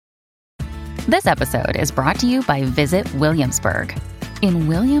This episode is brought to you by Visit Williamsburg. In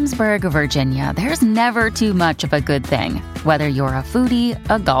Williamsburg, Virginia, there's never too much of a good thing. Whether you're a foodie,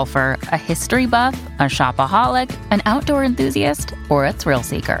 a golfer, a history buff, a shopaholic, an outdoor enthusiast, or a thrill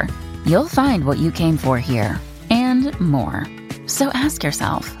seeker, you'll find what you came for here and more. So ask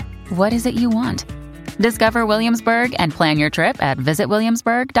yourself, what is it you want? Discover Williamsburg and plan your trip at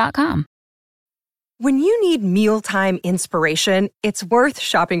visitwilliamsburg.com. When you need mealtime inspiration, it's worth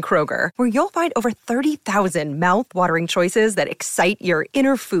shopping Kroger, where you'll find over 30,000 mouth-watering choices that excite your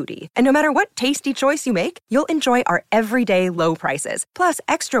inner foodie. And no matter what tasty choice you make, you'll enjoy our everyday low prices, plus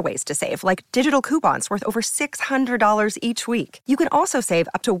extra ways to save, like digital coupons worth over $600 each week. You can also save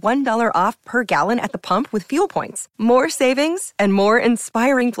up to $1 off per gallon at the pump with fuel points. More savings and more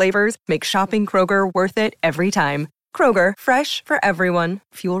inspiring flavors make shopping Kroger worth it every time. Kroger, fresh for everyone.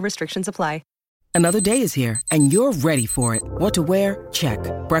 Fuel restrictions apply. Another day is here, and you're ready for it. What to wear? Check.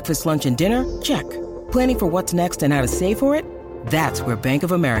 Breakfast, lunch, and dinner? Check. Planning for what's next and how to save for it? That's where Bank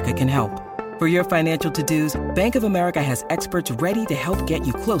of America can help. For your financial to-dos, Bank of America has experts ready to help get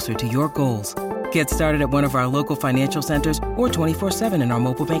you closer to your goals. Get started at one of our local financial centers or 24/7 in our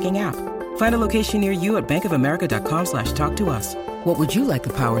mobile banking app. Find a location near you at bankofamerica.com/talktous. What would you like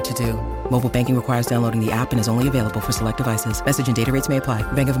the power to do? Mobile banking requires downloading the app and is only available for select devices. Message and data rates may apply.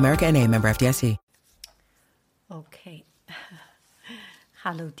 Bank of America N.A., member FDIC. Okay.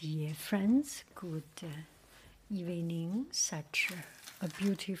 Hello, dear friends. Good evening. Such a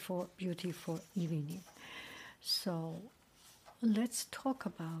beautiful, beautiful evening. So let's talk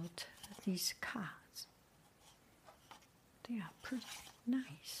about these cards. They are pretty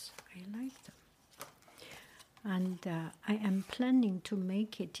nice. I like them. And I am planning to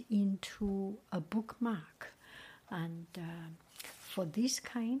make it into a bookmark. And for this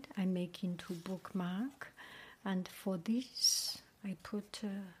kind, I make into bookmark. And for this, I put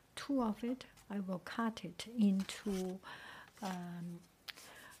two of it. I will cut it into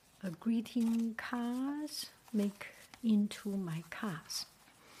a greeting cards, make into my cards.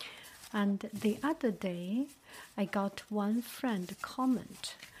 And the other day, I got one friend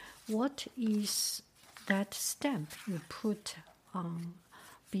comment, what is that stamp you put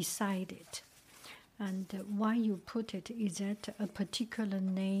beside it? And why you put it, is that a particular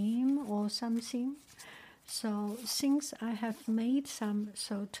name or something? So since I have made some,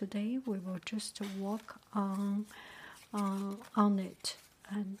 so today we will just work on it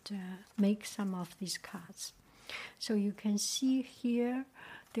and make some of these cards. So you can see here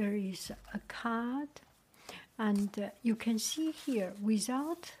there is a card, and you can see here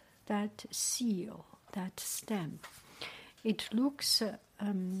without that seal, that stamp, it looks,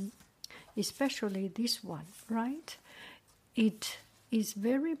 especially this one, right? It is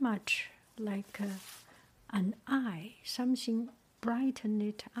very much like an eye, something brighten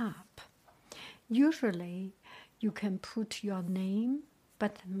it up. Usually you can put your name,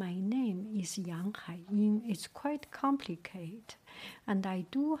 but my name is Yang Haiying. It's quite complicated, and I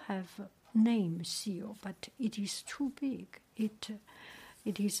do have name seal, but it is too big.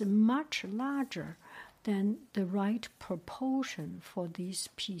 It is much larger than the right proportion for this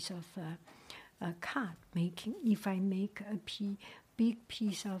piece of card making. If I make a big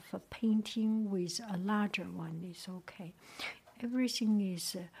piece of painting with a larger one, it's okay. Everything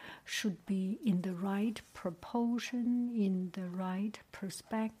is should be in the right proportion, in the right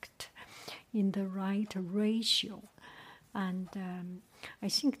perspective, in the right ratio. And I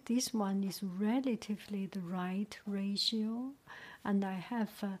think this one is relatively the right ratio. And I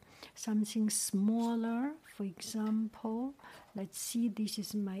have something smaller. For example, let's see, this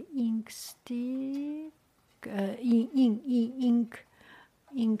is my ink stick,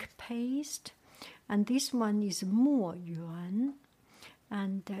 ink paste. And this one is Mo Yuan.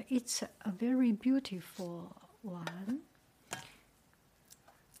 And it's a very beautiful one.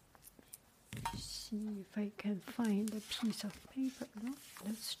 Let's see if I can find a piece of paper. No,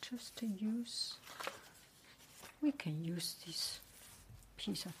 let's just use, we can use this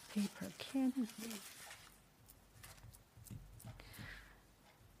piece of paper, can we?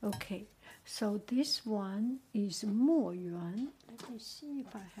 Okay, so this one is Mo Yuan. Let me see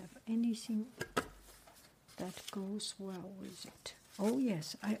if I have anything that goes well with it. Oh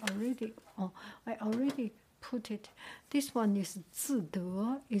yes, I already put it. This one is 自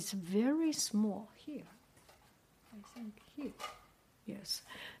得. It's very small here. I think here. Yes,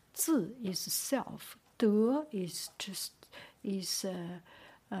 自 is self. 得 is just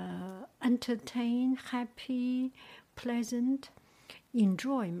entertain, happy, pleasant,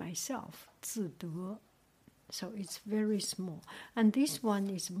 enjoy myself. 自得. So it's very small. And this one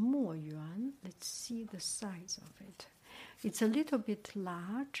is Mo Yuan. Let's see the size of it. It's a little bit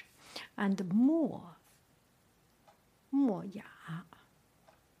large. And more ya,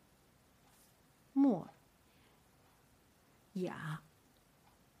 more ya.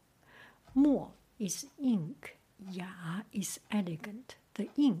 More is ink, ya is elegant, the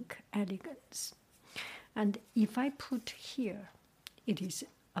ink elegance. And if I put here, it is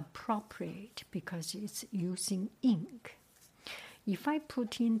appropriate because it's using ink. If I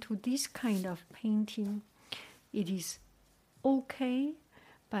put into this kind of painting, it is okay,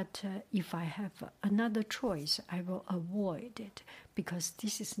 but if I have another choice, I will avoid it because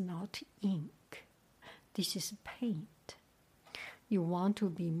this is not ink. This is paint. You want to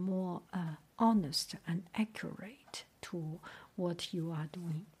be more honest and accurate to what you are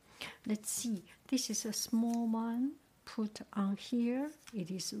doing. Let's see. This is a small one. Put on here. It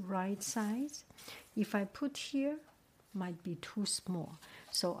is right size. If I put here, might be too small.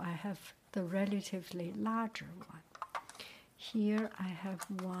 So I have the relatively larger one. Here I have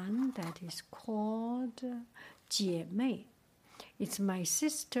one that is called 姐妹. It's my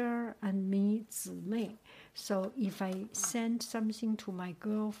sister and me, 姊妹. So if I send something to my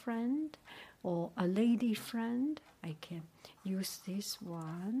girlfriend or a lady friend, I can use this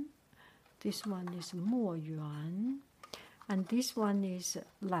one. This one is 墨园. And this one is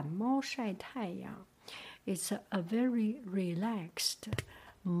懒猫晒太阳. It's a very relaxed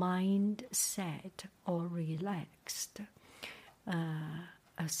mindset or relaxed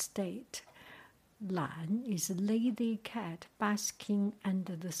a state. 懒 is lady cat basking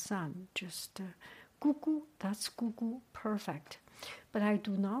under the sun. Just gugu, that's gugu, perfect. But I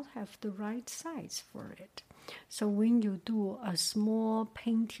do not have the right size for it. So when you do a small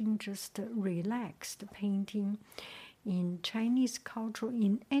painting, just relaxed painting, in Chinese culture,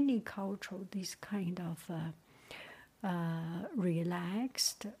 in any culture, this kind of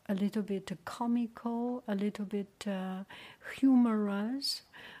relaxed, a little bit comical, a little bit humorous,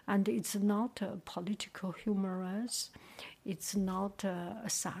 and it's not political humorous, it's not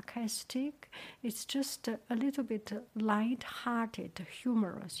sarcastic, it's just a little bit light-hearted,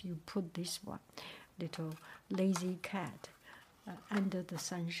 humorous. You put this one, little lazy cat under the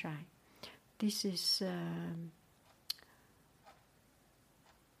sunshine. This is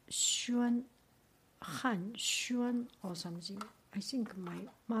宣 Han Xuan or something. I think my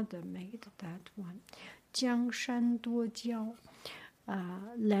mother made that one. 江山多娇.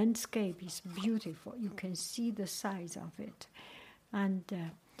 Landscape is beautiful. You can see the size of it. And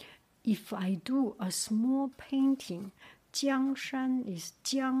if I do a small painting, 江山 is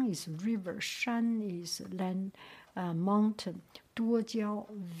江 is river, 山 is land, mountain. 多娇,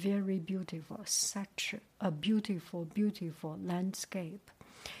 very beautiful. Such a beautiful, beautiful landscape.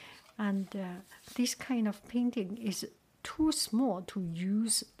 And this kind of painting is too small to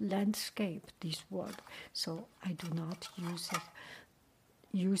use landscape, this word. So I do not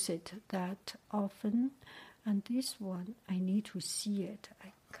use it that often. And this one, I need to see it.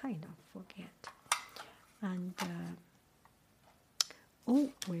 I kind of forget. And oh,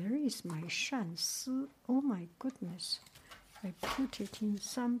 where is my 善思? Oh my goodness. I put it in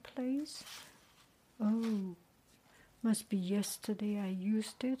some place. Oh. Must be yesterday I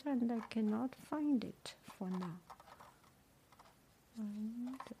used it and I cannot find it for now.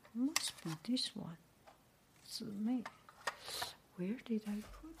 And it must be this one. 姊妹. Where did I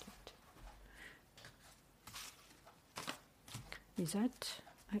put it? Is that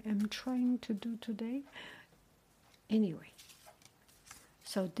I am trying to do today? Anyway.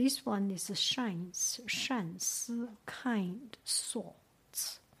 So this one is 善思, kind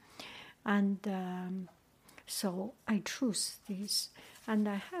thoughts. And so I choose this, and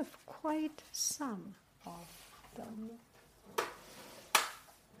I have quite some of them.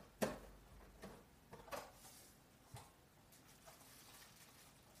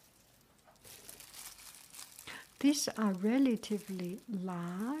 These are relatively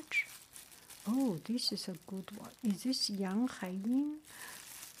large. Oh, this is a good one. Is this Yang Haiying?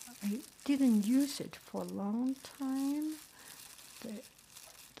 I didn't use it for a long time.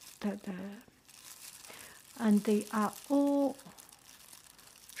 And they are all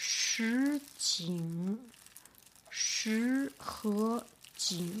石井, 石和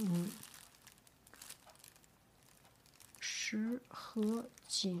井, 石和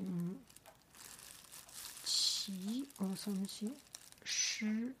井旗 or something.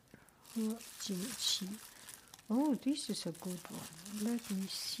 石和井旗. Oh, this is a good one. Let me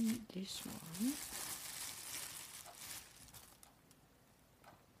see this one.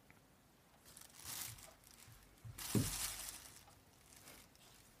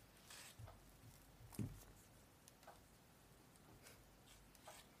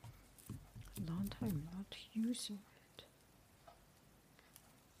 Long time not using it.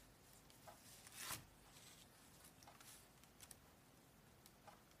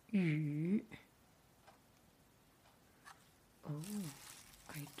 雨. Oh,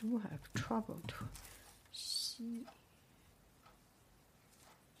 I do have trouble to see.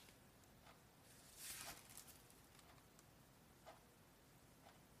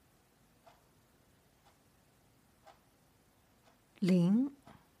 Ling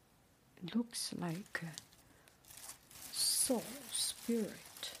looks like a soul spirit.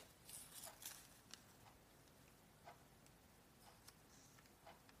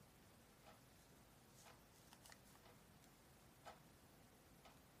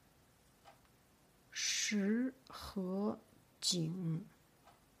 Shi He Jing.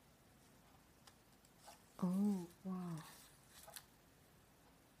 Oh, wow.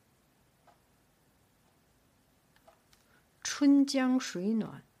 Chunjiang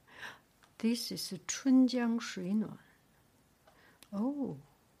Shuinuan. This is Chunjiang Shuinuan. Oh,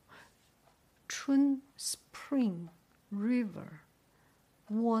 Chun spring, river,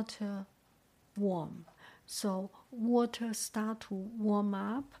 water warm. So water start to warm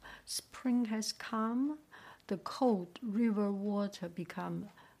up. Spring has come. The cold river water become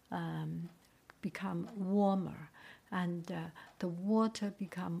warmer, and the water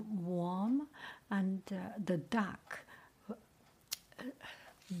become warm, and the duck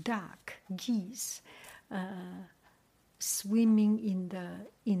geese swimming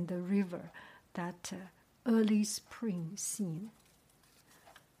in the river. That early spring scene.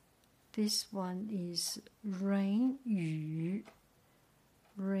 This one is rain, yu.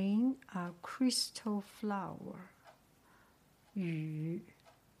 Rain, a crystal flower, yu,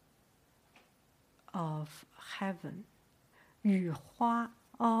 of heaven. Yu hua,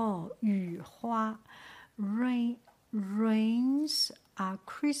 oh, yu hua. Rains are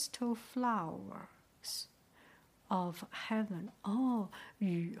crystal flowers of heaven. Oh,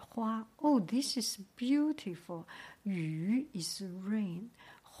 yu hua. Oh, this is beautiful. Yu is rain.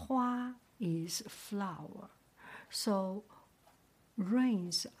 Hua is flower. So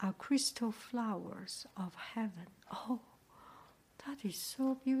rains are crystal flowers of heaven. Oh, that is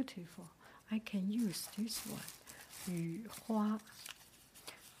so beautiful. I can use this one. Yu hua.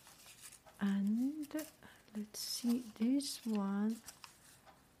 And let's see this one.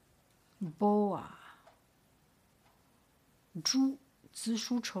 Boa. 猪, 子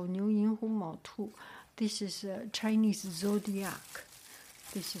鼠丑牛寅虎卯兔. This is a Chinese zodiac.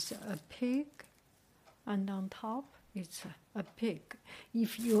 This is a pig, and on top it's a pig.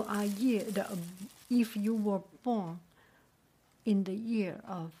 If you were born in the year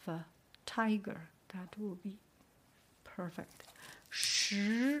of tiger, that would be perfect.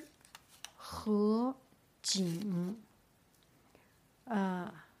 石和景,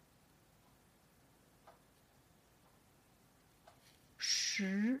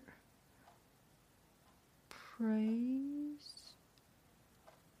 Shi, praise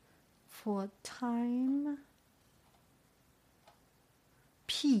for time,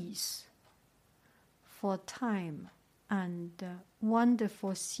 peace for time, and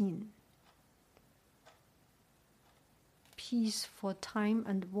wonderful scene. Peace for time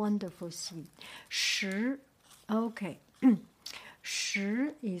and wonderful scene. Shi, okay.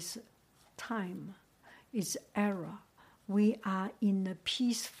 Shi is time, is era. We are in a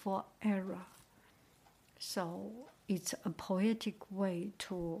peaceful era. So it's a poetic way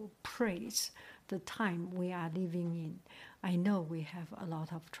to praise the time we are living in. I know we have a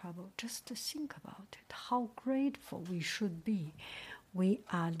lot of trouble. Just to think about it, how grateful we should be. We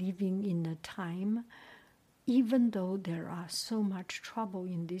are living in a time, even though there are so much trouble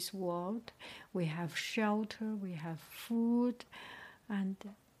in this world, we have shelter, we have food, and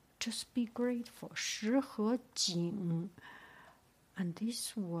just be grateful. 石和景. And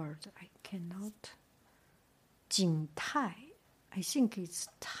this word I cannot. 景泰. I think it's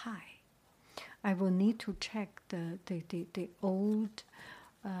Thai. I will need to check the old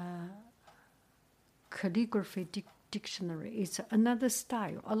calligraphy dictionary. It's another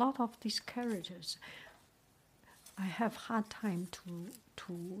style. A lot of these characters I have hard time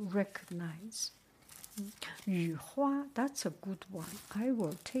to recognize. 雨花, that's a good one. I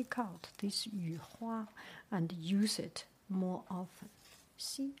will take out this 雨花 and use it more often.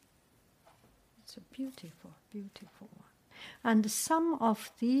 See? It's a beautiful, beautiful one. And some of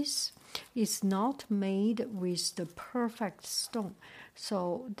this is not made with the perfect stone.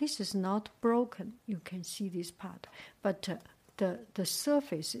 So this is not broken. You can see this part. But the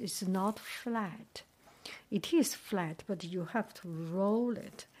surface is not flat. It is flat, but you have to roll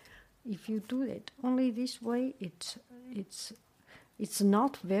it. If you do it only this way, it's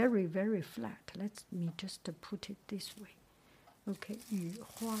not very, very flat. Let me just put it this way. Okay, 雨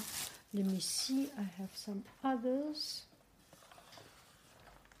花. Let me see. I have some others.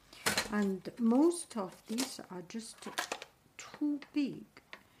 And most of these are just too big,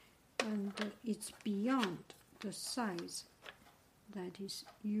 and it's beyond the size that is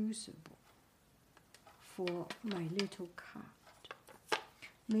usable for my little card.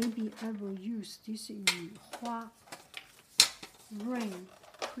 Maybe I will use this Yuhua rain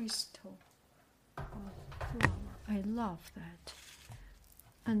crystal flower. I love that.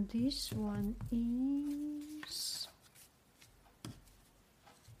 And this one is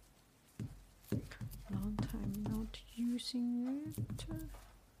long time not using it.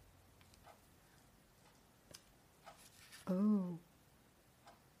 Oh.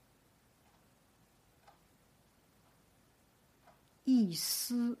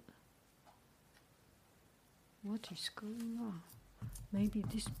 What is going on? Maybe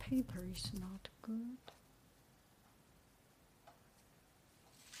this paper is not good.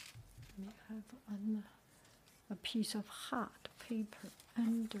 We have a piece of hard paper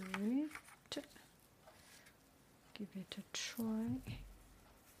under it. Give it a try.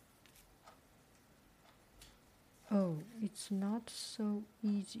 Oh, it's not so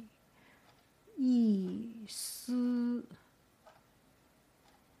easy. 意思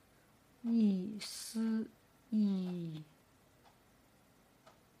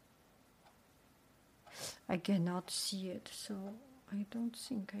I cannot see it, so I don't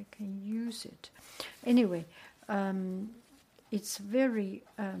think I can use it. Anyway, it's very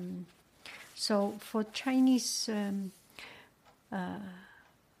so for Chinese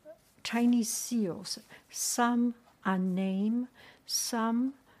Chinese seals, some are name,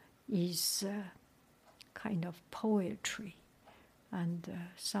 some is kind of poetry, and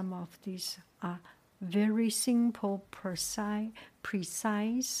some of these are very simple,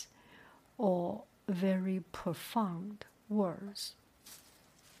 precise, or very profound words.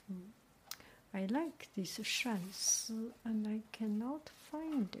 I like this 善思, and I cannot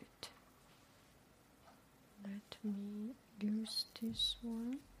find it. Let me use this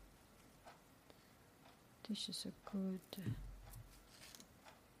one. This is a good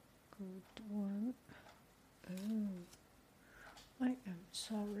one. Oh, I am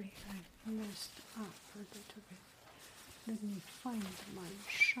sorry, I messed up a little bit. Let me find my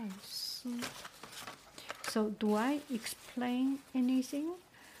善思. So, do I explain anything?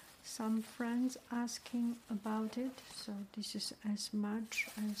 Some friends asking about it, so this is as much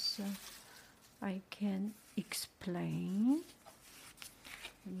as I can explain.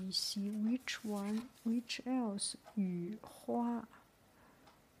 Let me see which one, which else. 雨花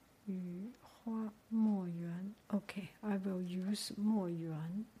墨园. Okay, I will use 墨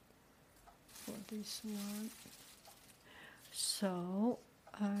园 for this one. So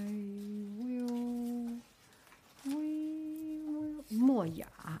we will 墨雅,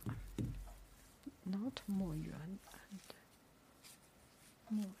 not 墨园, and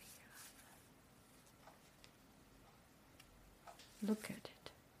墨雅. Look at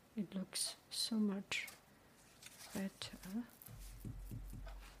it. It looks so much better.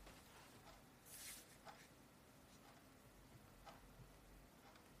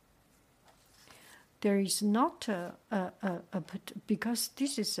 There is not because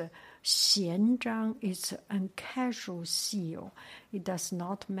this is a 闲章, it's a casual seal. It does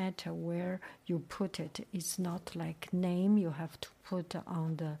not matter where you put it. It's not like name you have to put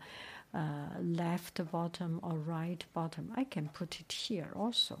on the left bottom or right bottom. I can put it here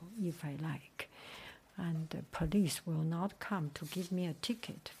also if I like. And the police will not come to give me a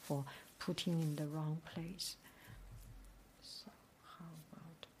ticket for putting in the wrong place. So how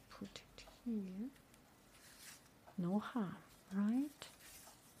about put it here? No harm, right?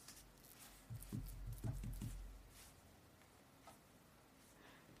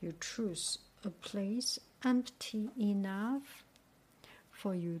 You choose a place empty enough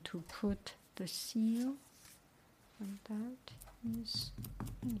for you to put the seal, and that is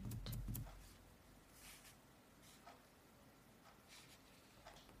it.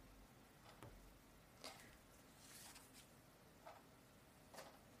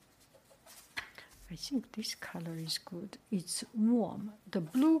 I think this color is good. It's warm. The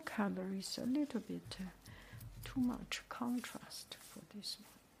blue color is a little bit too much contrast for this one.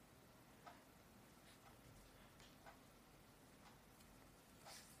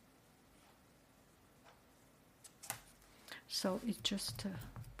 So it just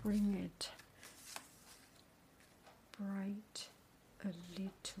bring it bright a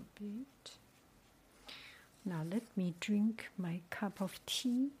little bit. Now let me drink my cup of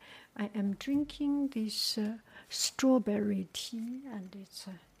tea. I am drinking this strawberry tea, and it's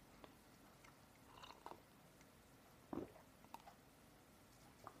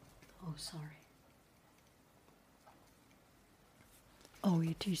oh, sorry. Oh,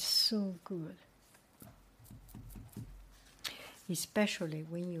 it is so good. Especially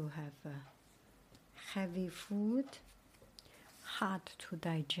when you have heavy food, hard to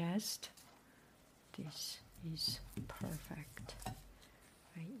digest. This is perfect.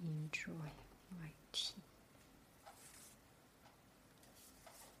 I enjoy my tea.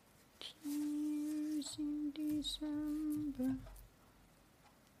 Tears in December.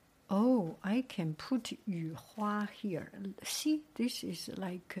 Oh, I can put 雨花 here. See, this is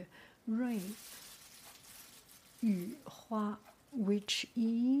like rain. 雨花, which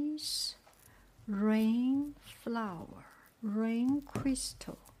is rain flower, rain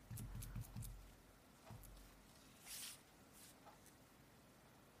crystal.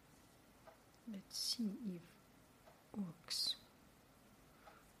 Let's see if it works.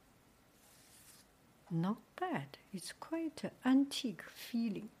 Not bad. It's quite an antique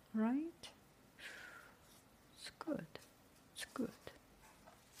feeling, right? It's good. It's good.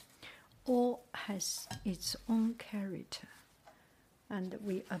 All has its own character, and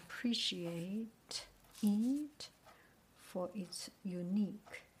we appreciate it for its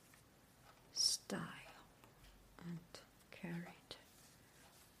unique style and character.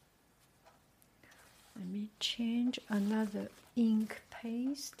 Let me change another ink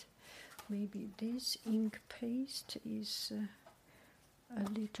paste. Maybe this ink paste is a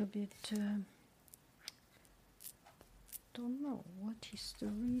little bit, don't know what is the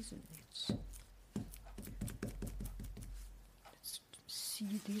reason. Let's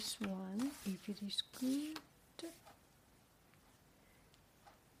see this one, if it is good.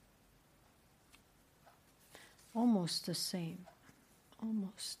 Almost the same,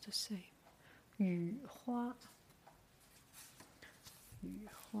 almost the same. 雨花, 雨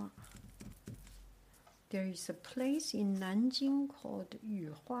花. There is a place in Nanjing called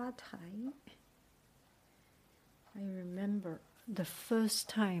雨花台. I remember the first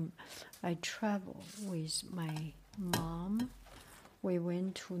time I traveled with my mom. We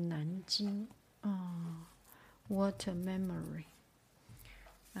went to Nanjing. Oh, what a memory.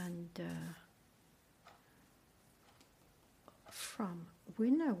 And from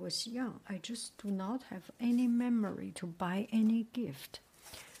when I was young, I just do not have any memory to buy any gift.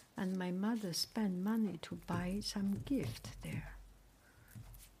 And my mother spent money to buy some gift there.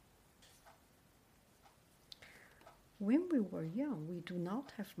 When we were young, we do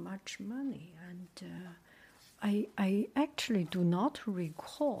not have much money, and I actually do not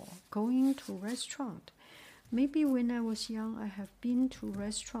recall going to restaurant. Maybe when I was young, I have been to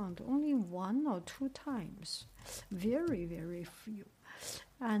restaurant only 1 or 2 times, very, very few.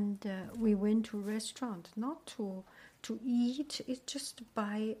 And we went to restaurant not to eat, it's just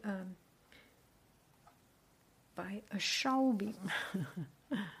buy a 烧饼.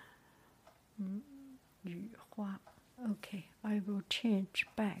 雨花. Okay, I will change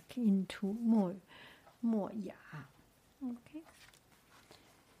back into more ya. Okay.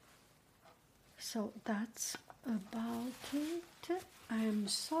 So that's about it. I am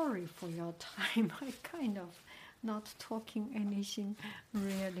sorry for your time. I kind of not talking anything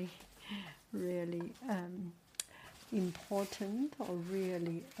really important or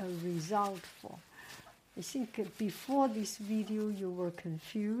really resultful. I think before this video you were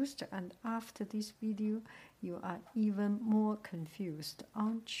confused, and after this video you are even more confused,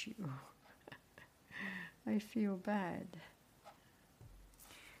 aren't you? I feel bad.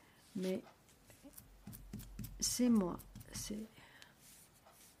 Mais c'est moi, c'est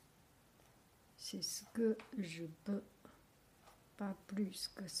ce que je peux, pas plus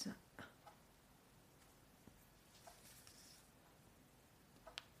que ça.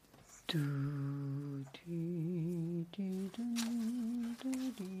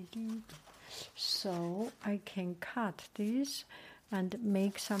 So I can cut this and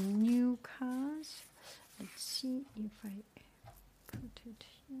make some new cards. Let's see if I put it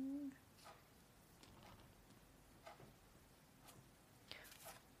here.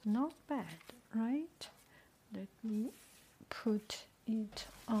 Not bad, right? Let me put it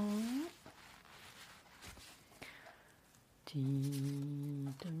on.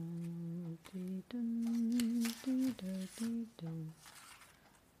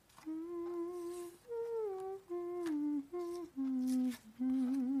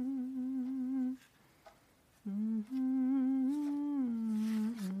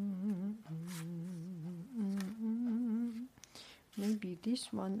 Maybe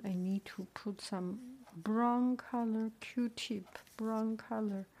this one I need to put some brown color, Q-tip brown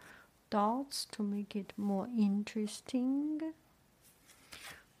color dots to make it more interesting.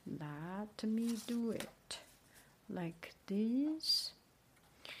 Let me do it like this.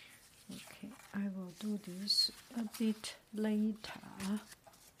 Okay, I I will do this a bit later.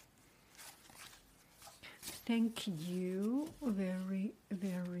 Thank you very,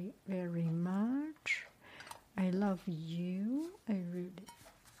 very, very much. I love you. I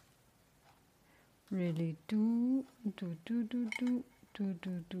really do.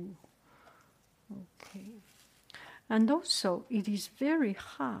 Okay. And also, it is very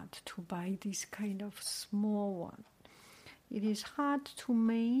hard to buy this kind of small one. It is hard to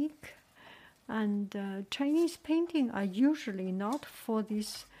make, and Chinese painting are usually not for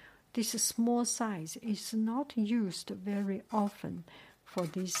this small size. It's not used very often for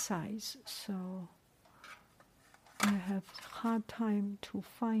this size, so I have hard time to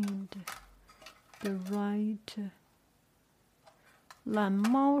find the right. 懒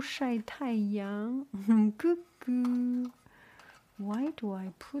猫晒太阳，Goo goo. Why do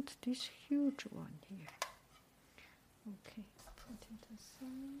I put this huge one here? Okay, put it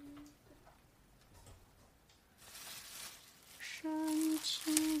aside. 山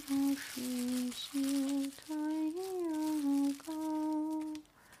青水秀太阳高，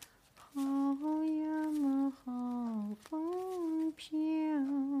好呀嘛好风飘。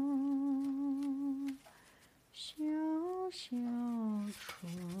小小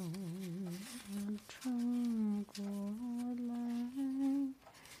船撑过来，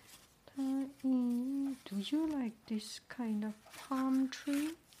它一 Do you like this kind of palm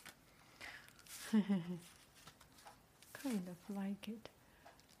tree? Kind of like it.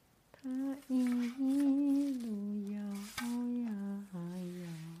 它一路摇呀摇，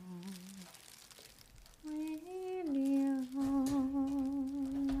为了那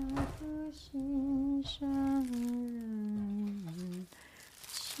个心上人，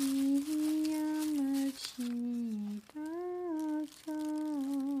骑呀嘛骑大早，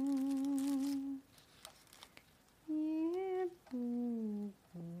也不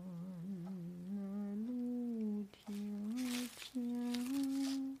管那路迢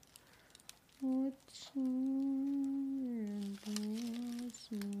迢，我情人多辛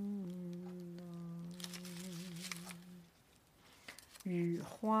劳。雨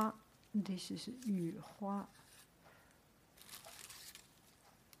花 ，This is 雨花。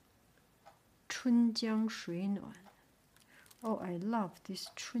春江水暖 ，Oh, I love this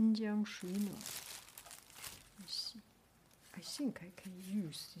春江水暖。Let's see. I think I can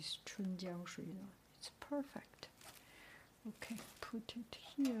use this 春江水暖。It's perfect. Okay, put it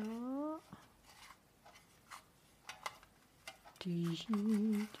here. 滴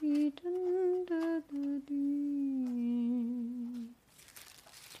滴噔噔噔滴，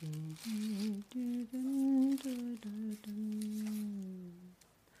滴滴噔噔噔噔。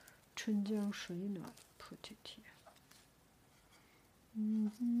春江水暖 ，put it here.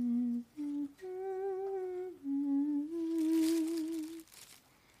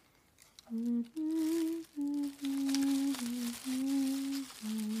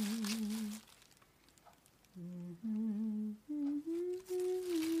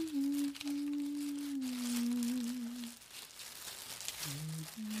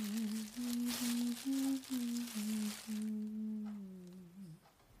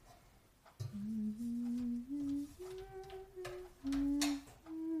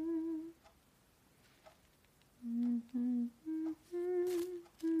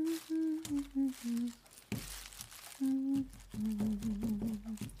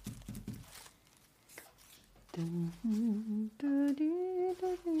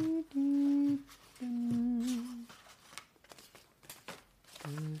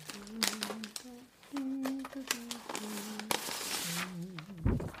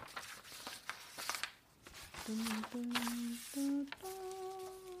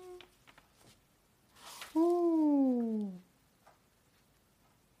 哦，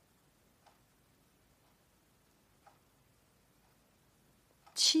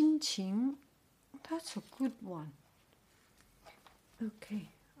亲情 ，That's a good one. Okay,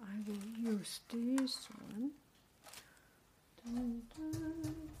 I will use this one.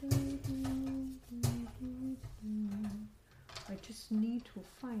 I just need to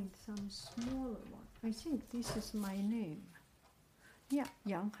find some smaller one. I think this is my name. Yeah,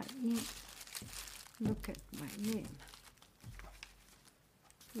 Yang Haiyin. Look at my name.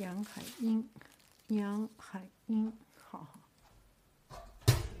 Yang Haiyin. Yang Haiyin.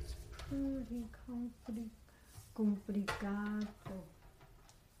 It's pretty complicado.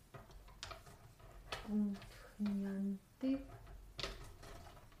 Compliante.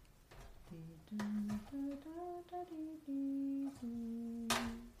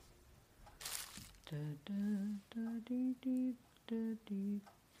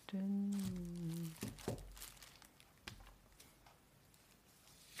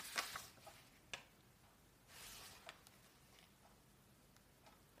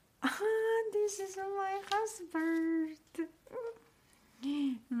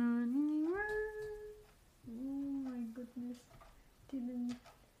 didn't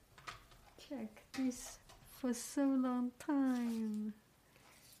check this for so long time.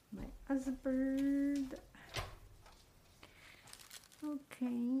 My husband.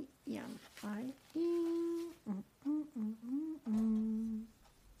 Okay, Yang I in.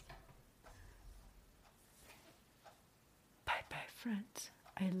 Bye bye, friends.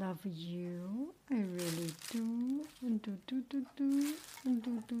 I love you. I really do.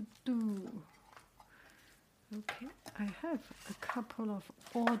 Do. Okay, I have a couple of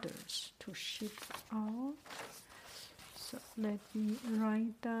orders to ship out. So let me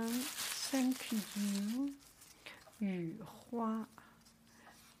write down. Thank you. 雨花.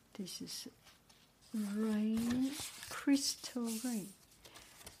 This is rain, crystal rain.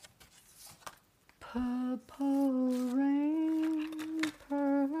 Purple rain,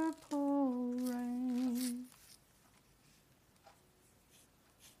 purple rain.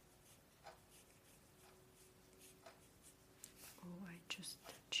 Oh, I just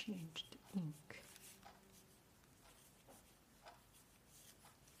changed ink.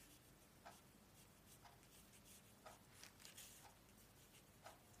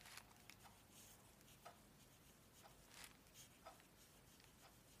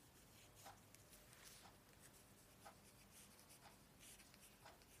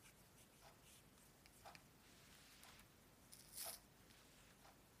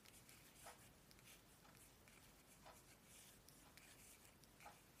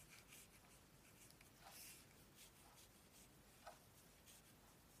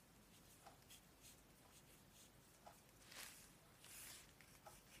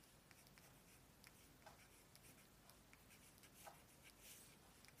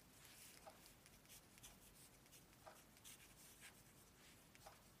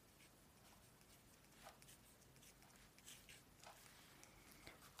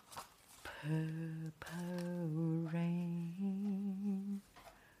 Purple rain,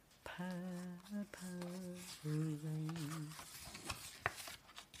 purple rain.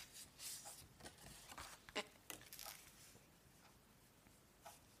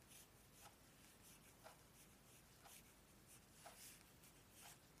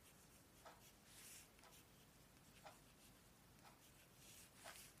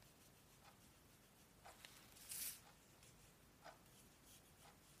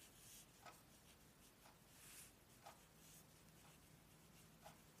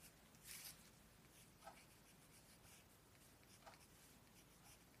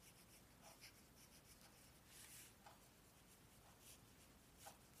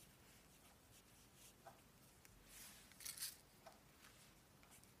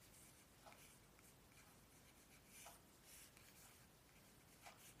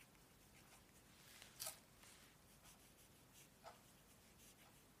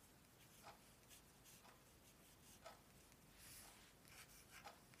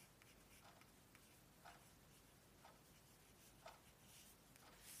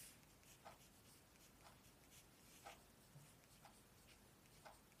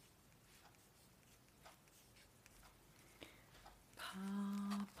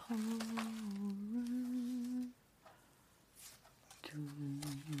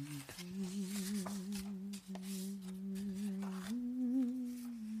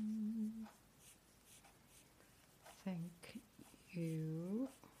 Thank you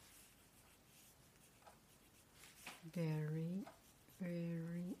very,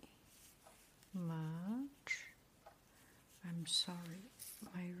 very much. I'm sorry,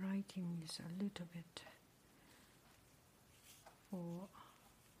 my writing is a little bit, or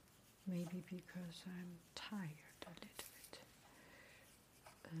maybe because I'm tired a little bit.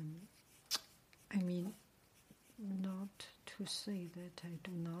 I mean, not to say that I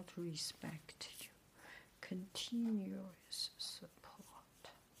do not respect you. Continuous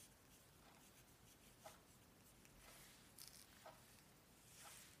support.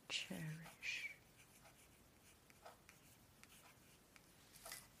 Cherish.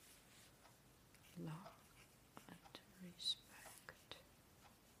 Love and respect.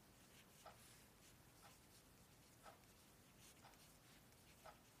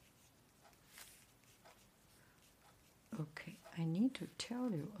 Okay, I need to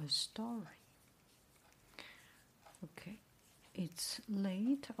tell you a story. Okay, it's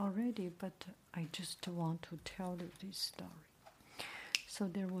late already, but I just want to tell you this story. So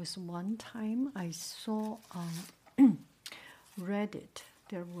there was one time I saw on Reddit,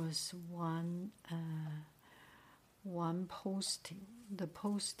 there was one posting. The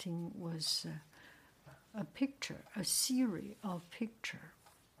posting was a picture, a series of pictures,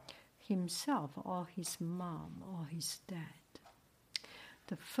 himself or his mom or his dad.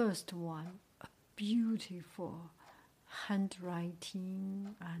 The first one, a beautiful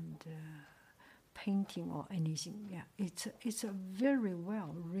handwriting and painting or anything. Yeah, it's a very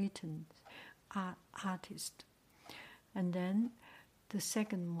well written artist. And then the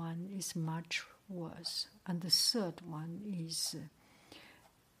second one is much worse, and the third one is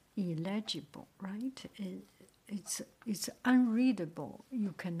illegible. Right? It's unreadable.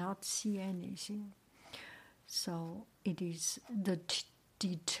 You cannot see anything. So it is the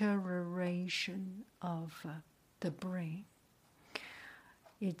deterioration of the brain.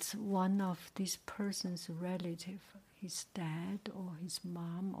 It's one of this person's relative, his dad or his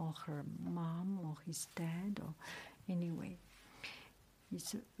mom or her mom or his dad, or anyway,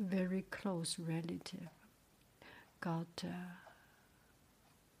 his very close relative got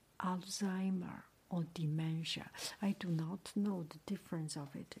Alzheimer or dementia. I do not know the difference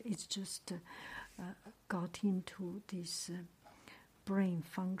of it. It's just got into this brain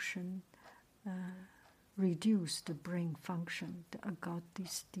function, reduced brain function, got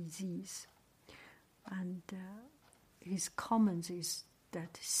this disease. And his comments is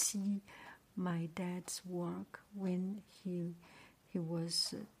that see my dad's work when he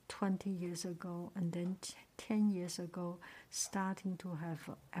was 20 years ago, and then 10 years ago starting to have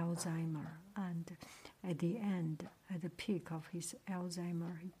Alzheimer, and at the end, at the peak of his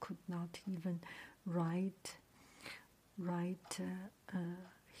Alzheimer, he could not even write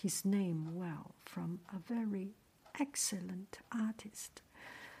his name well from a very excellent artist.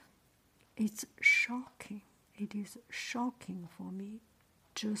 It's shocking. It is shocking for me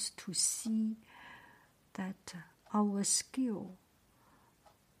just to see that our skill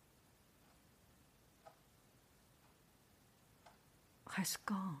has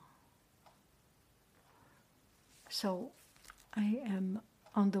gone. So I am,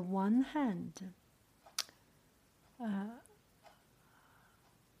 on the one hand,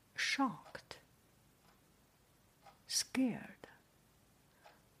 shocked, scared,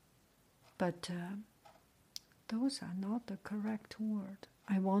 but those are not the correct word.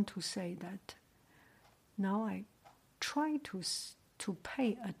 I want to say that now I try to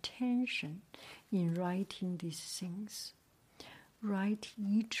pay attention in writing these things. Write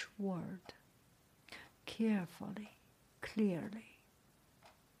each word carefully, clearly.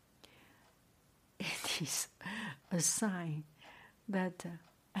 It is a sign that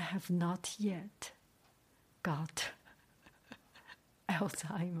I have not yet got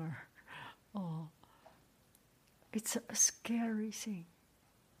Alzheimer. Or it's a scary thing.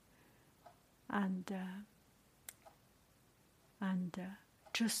 And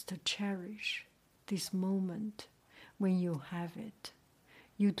just to cherish this moment when you have it.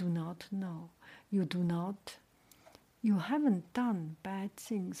 You do not know. You haven't done bad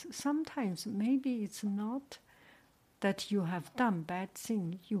things. Sometimes maybe it's not that you have done bad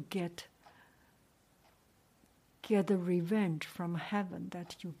things. You get a revenge from heaven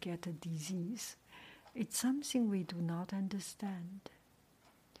that you get a disease. It's something we do not understand.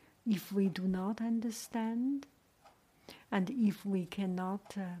 If we do not understand, and if we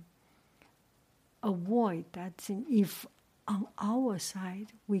cannot avoid that thing, if on our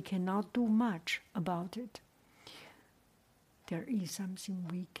side we cannot do much about it, there is something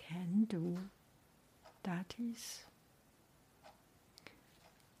we can do. That is,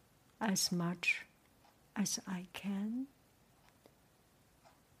 as much as I can,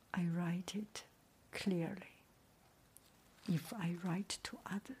 I write it clearly if I write to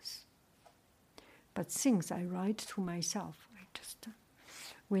others. But things I write to myself, I just,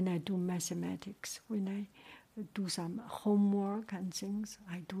 when I do mathematics, when I do some homework and things,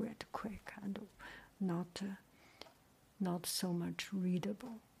 I do it quick and not so much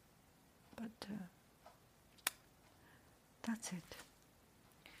readable. But that's it.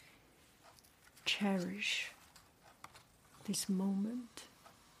 Cherish this moment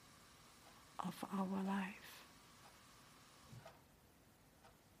of our life.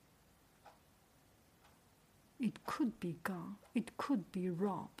 It could be gone, it could be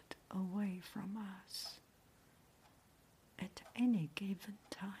robbed away from us at any given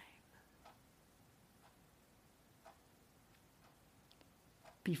time.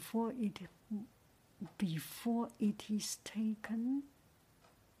 Before it is taken,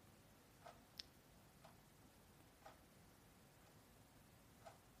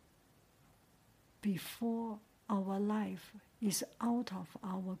 before our life is out of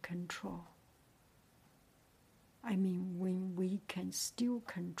our control. I mean, when we can still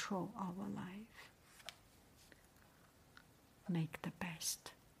control our life, make the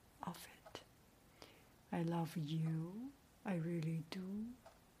best of it. I love you. I really do.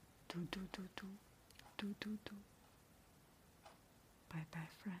 Do. Bye-bye,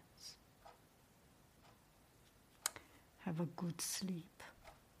 friends. have a good sleep.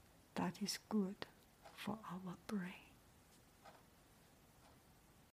 That is good for our brain.